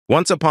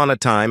Once upon a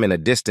time in a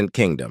distant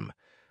kingdom,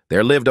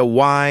 there lived a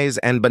wise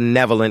and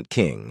benevolent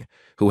king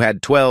who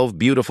had 12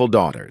 beautiful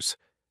daughters.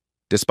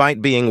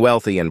 Despite being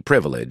wealthy and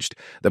privileged,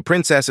 the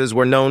princesses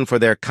were known for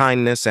their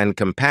kindness and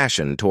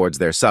compassion towards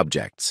their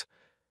subjects.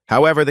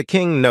 However, the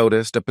king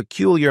noticed a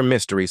peculiar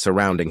mystery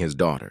surrounding his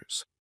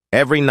daughters.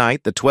 Every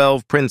night, the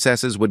 12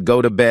 princesses would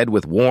go to bed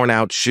with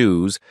worn-out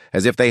shoes,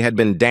 as if they had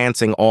been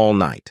dancing all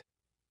night.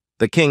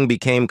 The king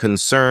became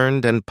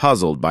concerned and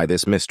puzzled by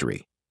this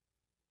mystery.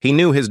 He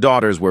knew his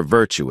daughters were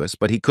virtuous,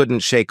 but he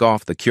couldn't shake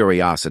off the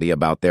curiosity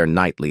about their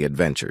nightly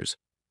adventures.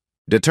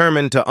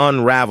 Determined to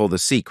unravel the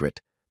secret,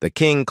 the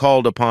king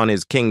called upon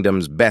his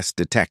kingdom's best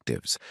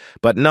detectives,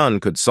 but none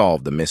could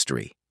solve the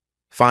mystery.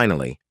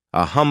 Finally,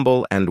 a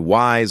humble and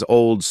wise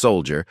old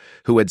soldier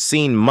who had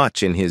seen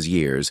much in his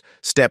years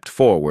stepped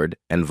forward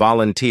and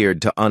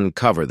volunteered to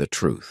uncover the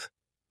truth.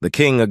 The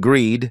king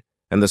agreed,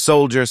 and the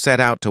soldier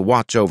set out to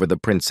watch over the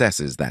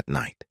princesses that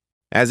night.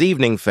 As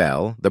evening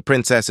fell, the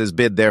princesses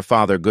bid their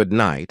father good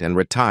night and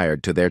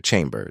retired to their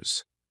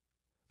chambers.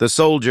 The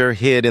soldier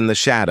hid in the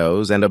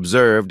shadows and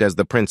observed as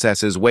the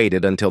princesses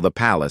waited until the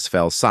palace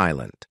fell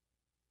silent.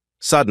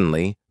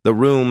 Suddenly, the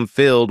room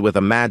filled with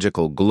a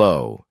magical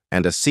glow,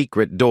 and a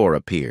secret door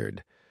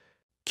appeared.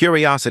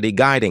 Curiosity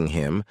guiding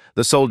him,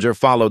 the soldier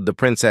followed the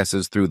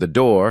princesses through the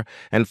door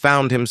and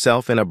found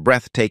himself in a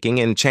breathtaking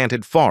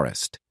enchanted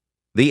forest.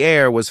 The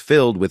air was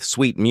filled with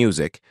sweet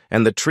music,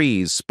 and the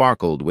trees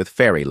sparkled with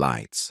fairy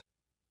lights.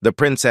 The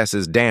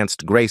princesses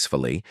danced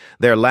gracefully,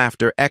 their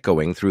laughter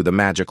echoing through the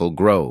magical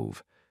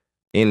grove.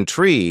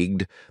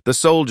 Intrigued, the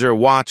soldier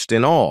watched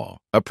in awe,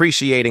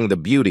 appreciating the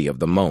beauty of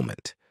the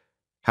moment.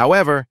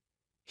 However,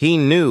 he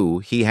knew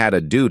he had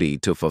a duty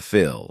to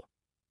fulfill.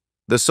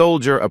 The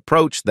soldier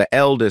approached the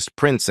eldest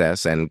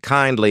princess and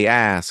kindly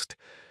asked,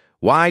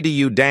 "Why do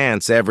you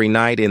dance every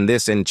night in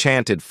this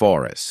enchanted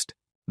forest?"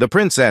 The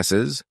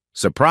princesses,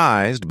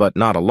 surprised but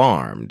not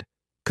alarmed,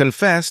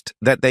 confessed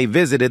that they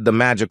visited the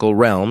magical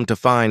realm to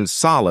find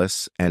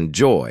solace and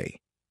joy.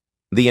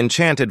 The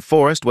enchanted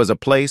forest was a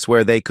place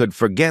where they could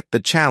forget the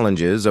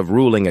challenges of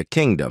ruling a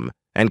kingdom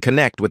and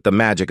connect with the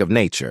magic of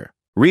nature.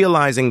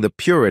 Realizing the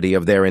purity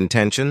of their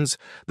intentions,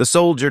 the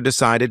soldier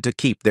decided to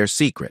keep their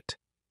secret.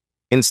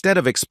 Instead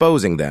of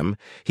exposing them,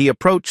 he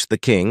approached the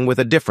king with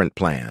a different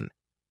plan.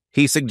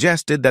 He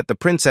suggested that the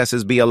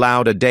princesses be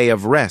allowed a day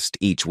of rest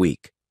each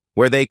week,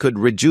 where they could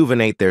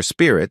rejuvenate their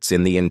spirits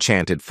in the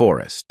enchanted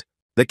forest.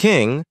 The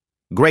king,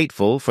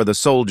 grateful for the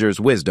soldier's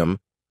wisdom,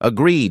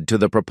 agreed to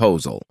the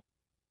proposal.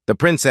 The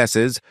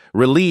princesses,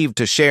 relieved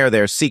to share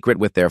their secret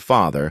with their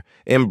father,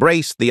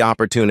 embraced the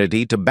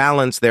opportunity to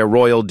balance their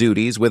royal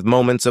duties with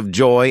moments of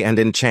joy and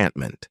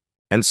enchantment.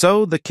 And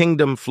so the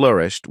kingdom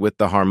flourished with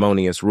the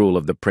harmonious rule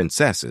of the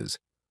princesses,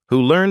 who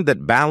learned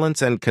that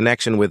balance and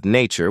connection with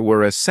nature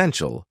were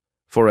essential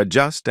for a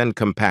just and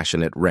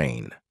compassionate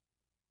reign.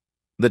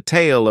 The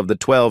tale of the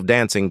 12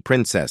 dancing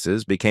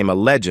princesses became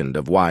a legend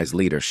of wise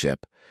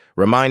leadership,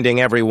 reminding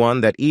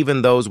everyone that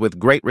even those with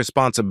great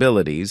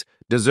responsibilities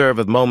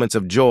deserve moments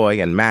of joy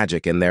and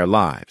magic in their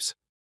lives.